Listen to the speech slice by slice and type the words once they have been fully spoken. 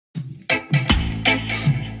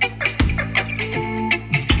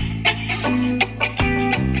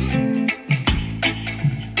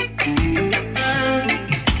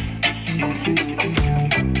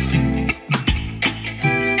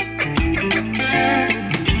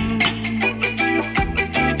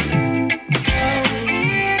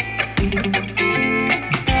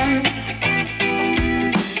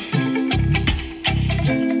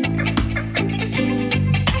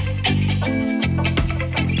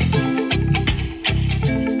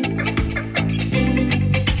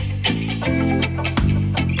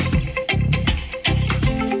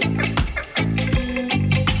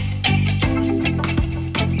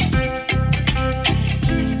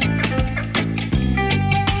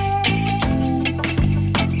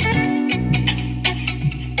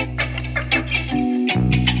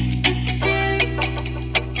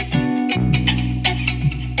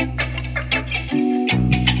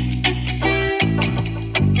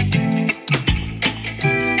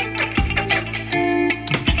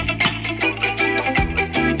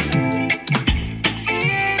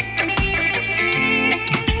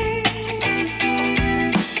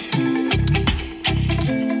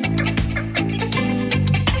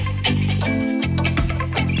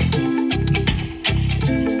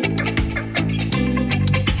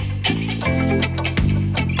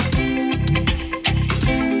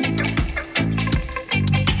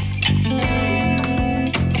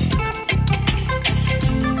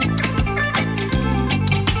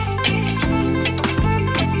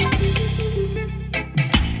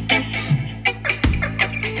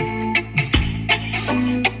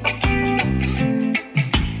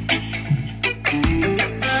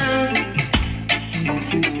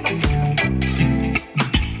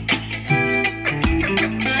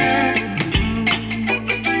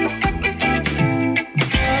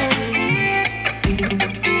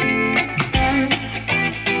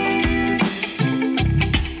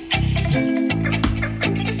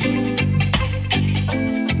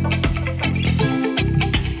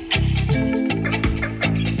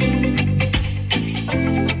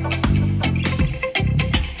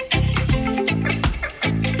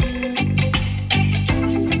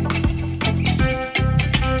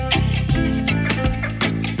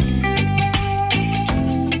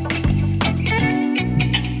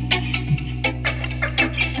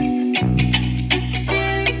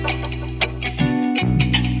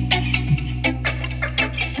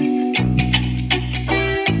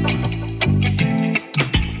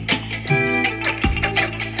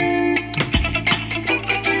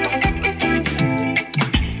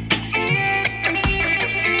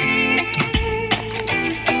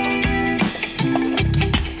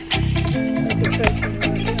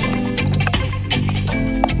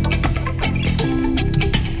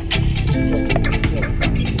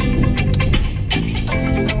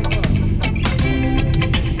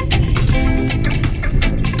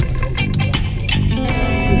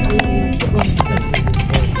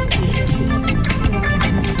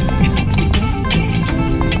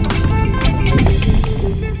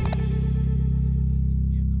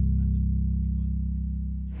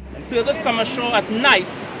turtles come ashore at night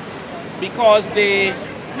because they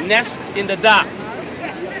nest in the dark.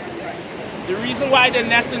 The reason why they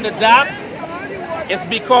nest in the dark is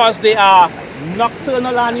because they are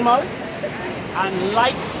nocturnal animals and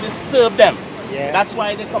lights disturb them. Yeah. That's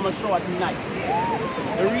why they come ashore at night.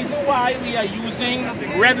 The reason why we are using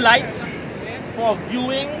red lights for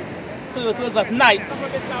viewing turtles at night,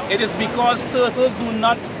 it is because turtles do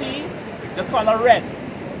not see the color red.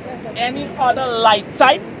 Any other light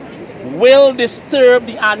type will disturb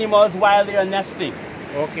the animals while they are nesting.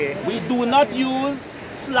 Okay. We do not use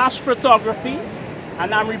flash photography,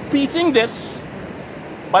 and I'm repeating this,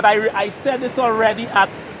 but I said this already at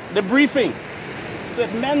the briefing. So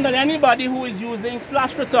it meant that anybody who is using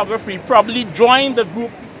flash photography probably joined the group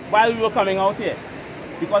while we were coming out here.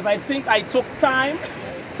 Because I think I took time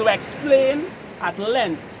to explain at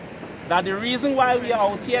length that the reason why we are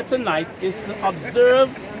out here tonight is to observe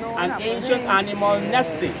an ancient animal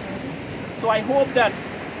nesting. So I hope that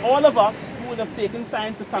all of us who would have taken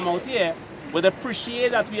time to come out here would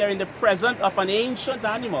appreciate that we are in the presence of an ancient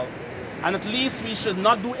animal, and at least we should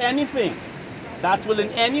not do anything that will in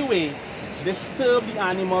any way disturb the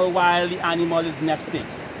animal while the animal is nesting.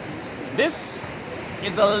 This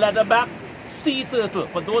is a leatherback sea turtle.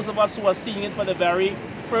 For those of us who are seeing it for the very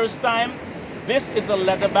first time, this is a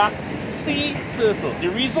leatherback sea turtle. The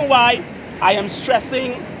reason why I am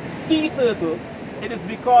stressing sea turtle, it is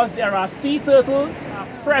because there are sea turtles,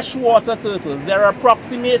 freshwater turtles. There are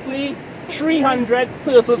approximately 300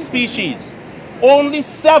 turtle species. Only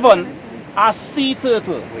 7 are sea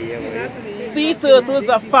turtles. Sea turtles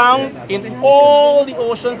are found in all the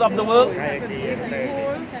oceans of the world.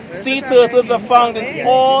 Sea turtles are found in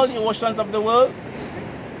all the oceans of the world.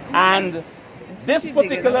 And this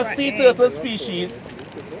particular sea turtle species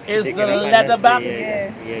is the leatherback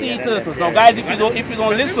sea turtle. Now guys, if you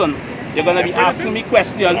don't listen, you're gonna be asking me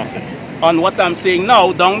questions on what I'm saying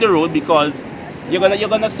now down the road, because you're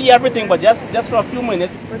gonna see everything, but just for a few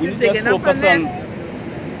minutes we need to just focus on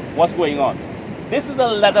what's going on. This is a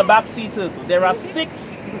leatherback sea turtle. There are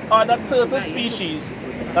 6 other turtle species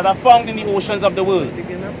that are found in the oceans of the world.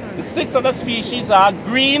 The 6 other species are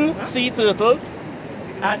green sea turtles,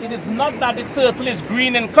 and it is not that the turtle is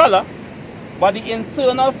green in color, but the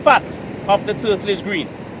internal fat of the turtle is green.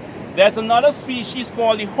 There's another species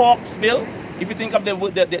called the hawksbill. If you think of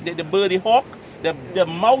the birdie hawk, the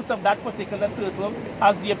mouth of that particular turtle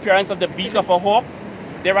has the appearance of the beak of a hawk.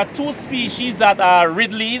 There are 2 species that are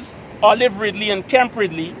ridleys, olive ridley and Kemp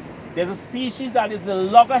ridley. There's a species that is the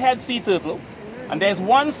loggerhead sea turtle, and there's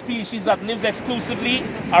one species that lives exclusively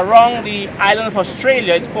around the island of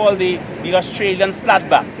Australia. It's called the Australian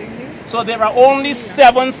flatback. So there are only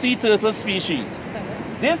 7 sea turtle species.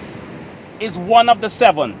 This is one of the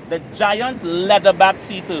 7, the giant leatherback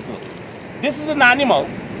sea turtle. This is an animal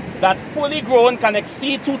that fully grown can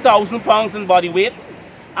exceed 2,000 pounds in body weight,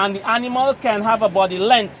 and the animal can have a body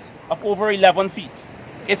length of over 11 feet.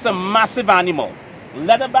 It's a massive animal.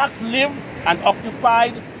 Leatherbacks lived and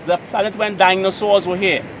occupied the planet when dinosaurs were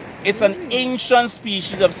here. It's an ancient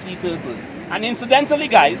species of sea turtles. And incidentally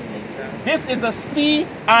guys, this is a sea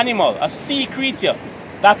animal, a sea creature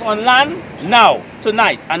that's on land now,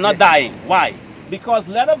 tonight, and not dying. Why? Because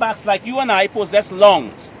leatherbacks like you and I possess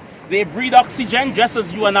lungs. They breathe oxygen just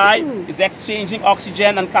as you and I is exchanging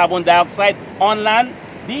oxygen and carbon dioxide on land.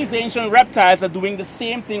 These ancient reptiles are doing the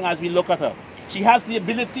same thing as we look at her. She has the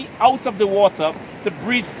ability out of the water to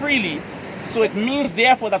breathe freely. So it means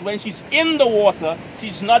therefore that when she's in the water,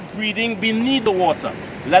 she's not breathing beneath the water.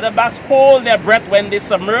 Leatherbacks hold their breath when they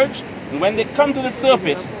submerge, and when they come to the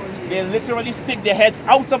surface, they literally stick their heads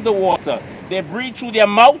out of the water. They breathe through their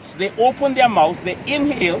mouths, they open their mouths, they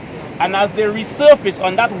inhale, and as they resurface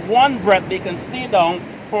on that one breath, they can stay down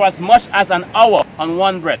for as much as an hour on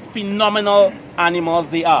one breath. Phenomenal animals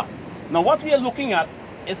they are. Now what we are looking at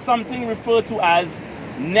is something referred to as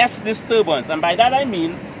nest disturbance, and by that I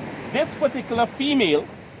mean this particular female,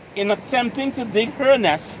 in attempting to dig her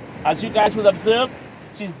nest, as you guys will observe,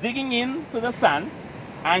 she's digging into the sand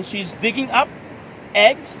and she's digging up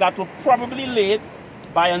eggs that were probably laid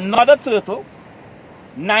by another turtle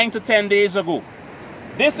 9 to 10 days ago.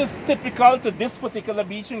 This is typical to this particular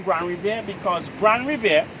beach in Grande Riviere, because Grande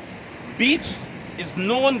Riviere beach is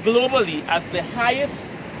known globally as the highest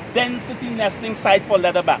density nesting site for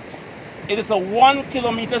leatherbacks. It is a 1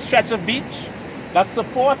 kilometer stretch of beach that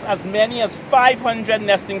supports as many as 500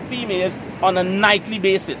 nesting females on a nightly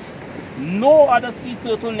basis. No other sea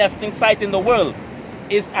turtle nesting site in the world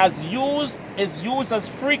is used as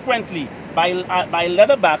frequently by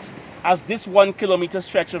leatherbacks as this 1 kilometer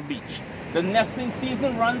stretch of beach. The nesting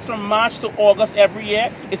season runs from March to August every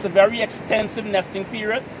year. It's a very extensive nesting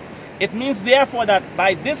period. It means therefore that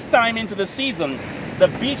by this time into the season, the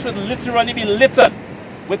beach would literally be littered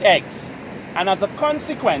with eggs. And as a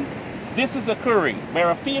consequence, this is occurring where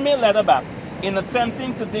a female leatherback, in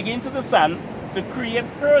attempting to dig into the sand to create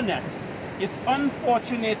her nest, is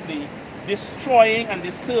unfortunately destroying and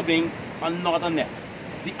disturbing another nest.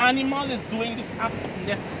 The animal is doing this act of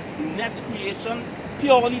nest creation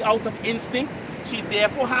purely out of instinct. She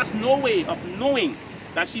therefore has no way of knowing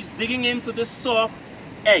that she's digging into this soft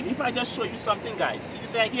egg. If I just show you something, guys, see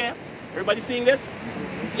this egg here? Everybody seeing this?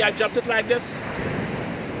 See, I dropped it like this.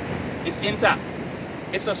 It's intact.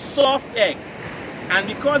 It's a soft egg. And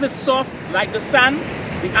because it's soft like the sand,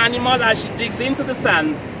 the animal, as she digs into the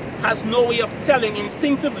sand, has no way of telling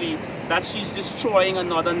instinctively that she's destroying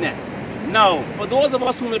another nest. Now, for those of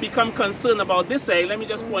us who may become concerned about this egg, let me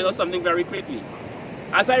just point out something very quickly.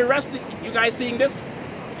 As I rest it, you guys seeing this?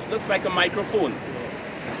 It looks like a microphone.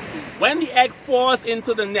 When the egg falls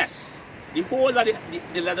into the nest, the hole that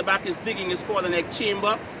the leatherback is digging is called an egg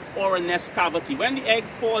chamber or a nest cavity. When the egg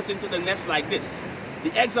falls into the nest like this,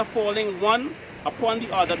 the eggs are falling one upon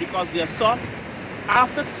the other because they are soft.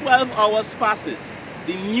 After 12 hours passes,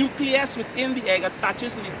 the nucleus within the egg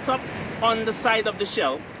attaches to the top underside of the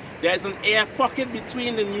shell. There is an air pocket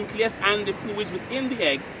between the nucleus and the fluids within the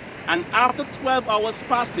egg. And after 12 hours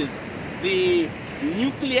passes, the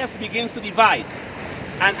nucleus begins to divide.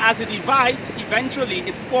 And as it divides, eventually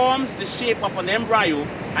it forms the shape of an embryo,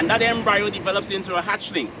 and that embryo develops into a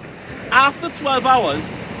hatchling. After 12 hours,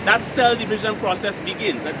 that cell division process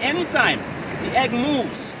begins. At any time the egg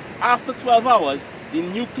moves after 12 hours, the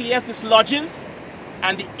nucleus dislodges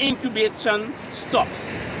and the incubation stops.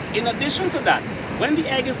 In addition to that, when the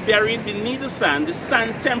egg is buried beneath the sand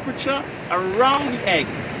temperature around the egg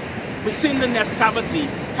within the nest cavity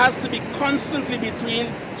has to be constantly between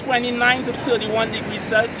 29 to 31 degrees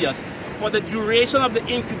Celsius for the duration of the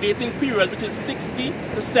incubating period, which is 60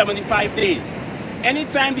 to 75 days.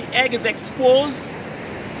 Anytime the egg is exposed,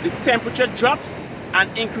 the temperature drops and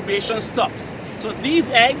incubation stops. So these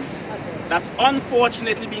eggs that's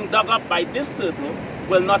unfortunately being dug up by this turtle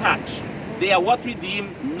will not hatch. They are what we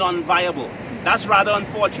deem non-viable. That's rather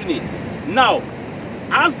unfortunate. Now,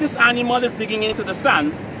 as this animal is digging into the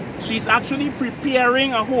sand, she's actually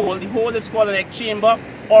preparing a hole. The hole is called an egg chamber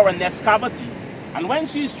or a nest cavity. And when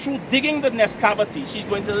she's through digging the nest cavity, she's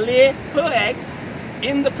going to lay her eggs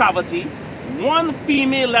in the cavity. One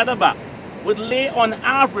female leatherback would lay on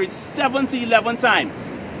average 7 to 11 times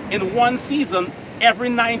in one season every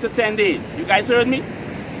 9 to 10 days. You guys heard me?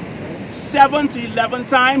 7 to 11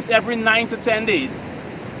 times every 9 to 10 days.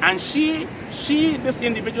 And this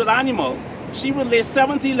individual animal, she will lay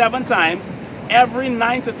 7 to 11 times every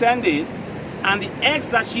 9 to 10 days. And the eggs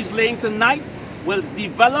that she's laying tonight will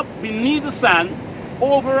develop beneath the sand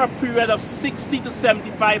over a period of 60 to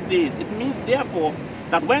 75 days. It means, therefore,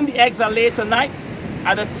 that when the eggs are laid tonight,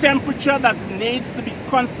 at a temperature that needs to be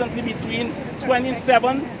constantly between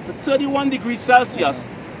 27 to 31 degrees Celsius,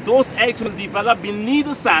 those eggs will develop beneath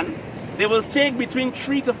the sand. They will take between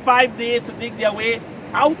 3 to 5 days to dig their way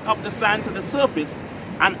out of the sand to the surface.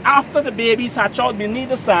 And after the babies hatch out beneath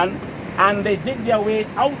the sand and they dig their way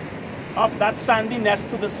out of that sandy nest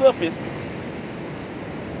to the surface,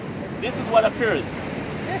 this is what occurs.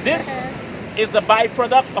 This is the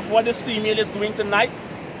byproduct of what this female is doing tonight.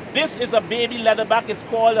 This is a baby leatherback. It's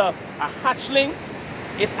called a hatchling.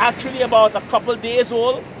 It's actually about a couple days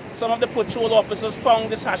old. Some of the patrol officers found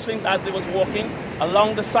this hatchling as they was walking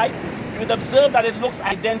along the site. You would observe that it looks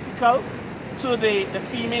identical to the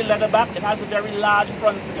female leatherback. It has a very large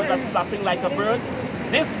front that's flapping like a bird.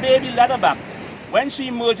 This baby leatherback, when she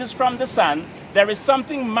emerges from the sand, there is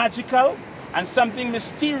something magical and something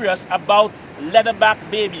mysterious about leatherback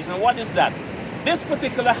babies. And what is that? This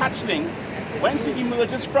particular hatchling, when she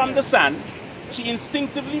emerges from the sand, she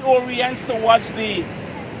instinctively orients towards the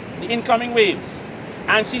incoming waves.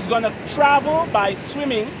 And she's going to travel by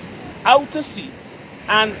swimming out to sea.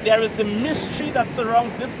 And there is the mystery that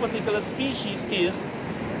surrounds this particular species is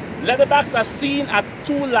leatherbacks are seen at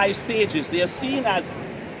two life stages. They are seen as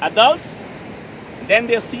adults, then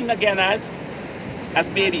they're seen again as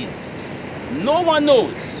babies. No one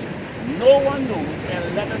knows where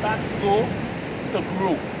leatherbacks go to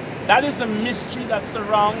grow. That is the mystery that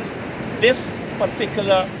surrounds this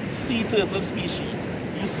particular sea turtle species.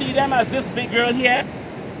 You see them as this big girl here,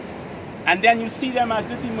 and then you see them as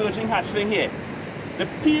this emerging hatchling here. The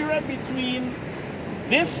period between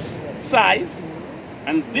this size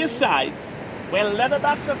and this size, where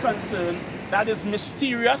leatherbacks are concerned, that is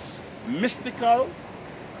mysterious, mystical.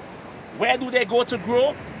 Where do they go to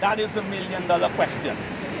grow? That is the $1 million question.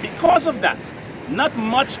 Because of that, not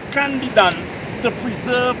much can be done to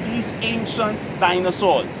preserve these ancient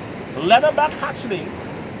dinosaurs. Leatherback hatchlings,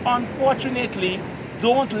 unfortunately,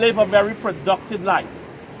 don't live a very productive life.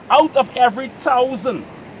 Out of every 1,000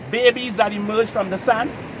 babies that emerge from the sand,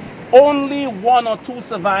 only 1 or 2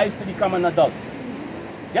 survives to become an adult.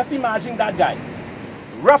 Just imagine that, guy.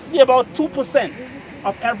 Roughly about 2%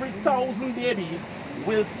 of every 1,000 babies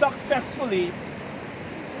will successfully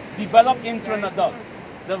develop into an adult.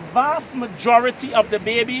 The vast majority of the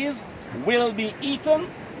babies will be eaten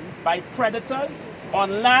by predators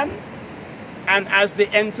on land and as they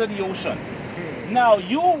enter the ocean. Now,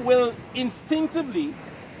 you will instinctively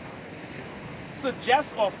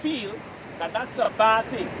suggest or feel that that's a bad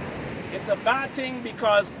thing. It's a bad thing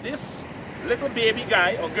because this little baby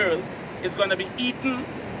guy or girl is going to be eaten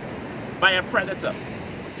by a predator.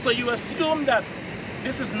 So you assume that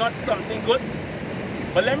this is not something good.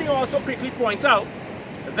 But let me also quickly point out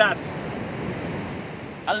that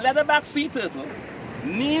a leatherback sea turtle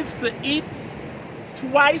needs to eat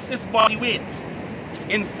twice its body weight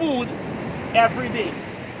in food every day.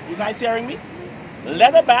 You guys hearing me?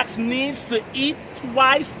 Leatherbacks needs to eat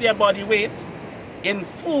twice their body weight in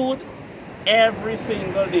food every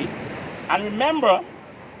single day. And remember,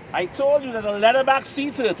 I told you that a leatherback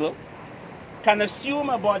sea turtle can assume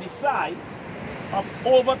a body size of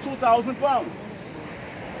over 2,000 pounds.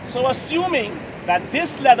 So assuming that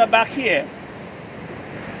this leatherback here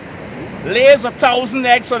lays 1,000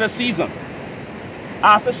 eggs for the season,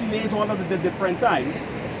 after she lays one of the different times,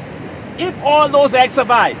 if all those eggs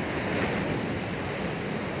survive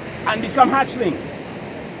and become hatchlings,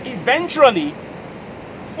 eventually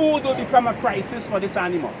food will become a crisis for this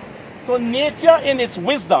animal. So nature in its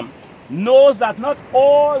wisdom knows that not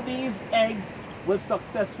all these eggs will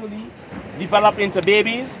successfully develop into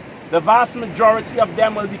babies. The vast majority of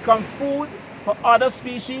them will become food for other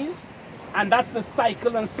species, and that's the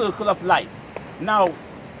cycle and circle of life. Now,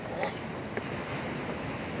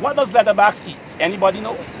 what does leatherbacks eat? Anybody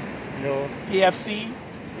know? No. KFC,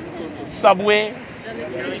 Subway,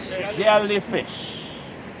 jellyfish.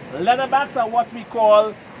 Leatherbacks are what we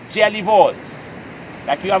call jellivores.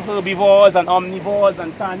 Like you have herbivores and omnivores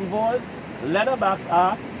and carnivores, leatherbacks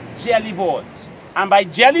are jellivores. And by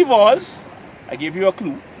jellivores, I give you a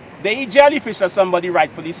clue, they eat jellyfish, as somebody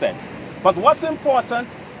rightfully said. But what's important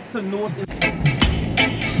to note is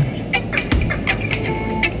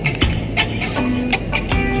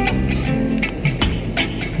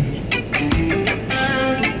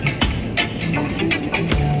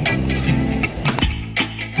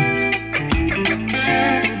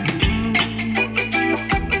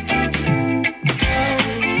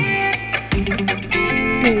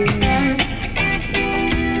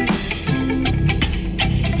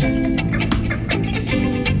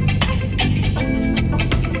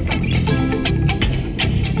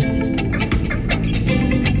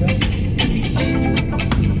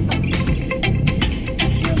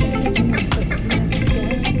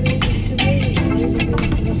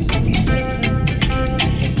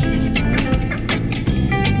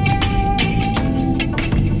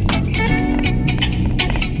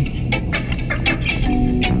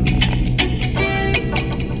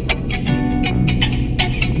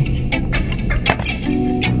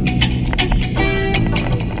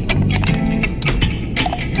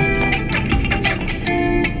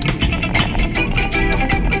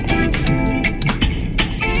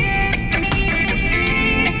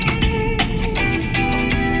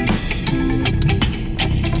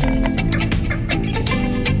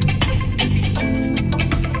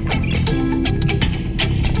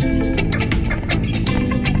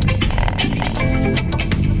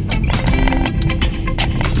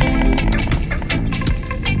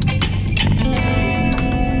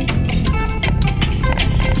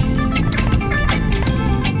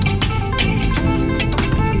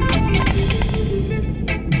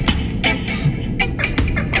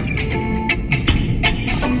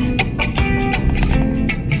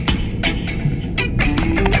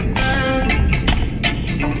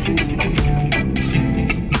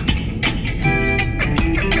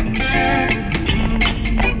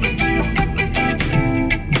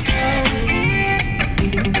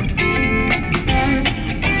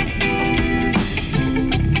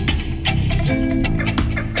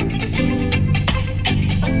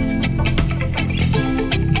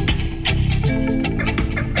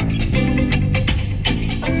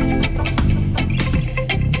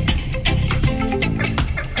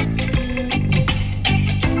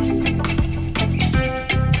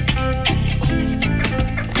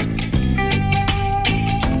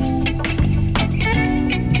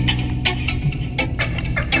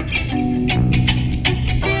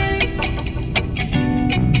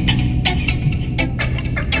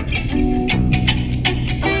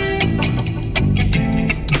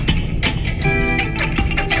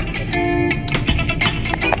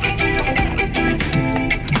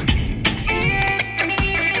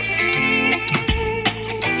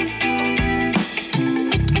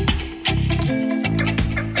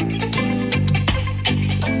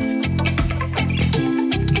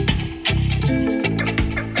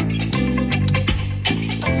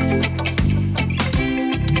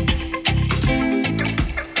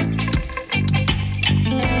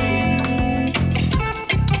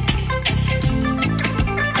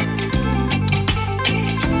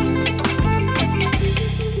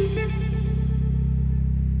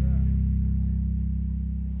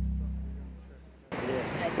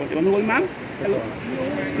You want to hold man? Hello.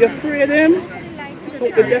 You afraid of him?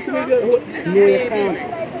 Okay, just make it. No, you can't.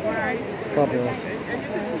 Fabulous.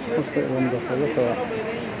 Absolutely wonderful. Look at that.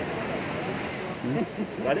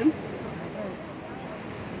 Got him?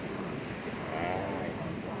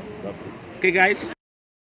 Okay, guys.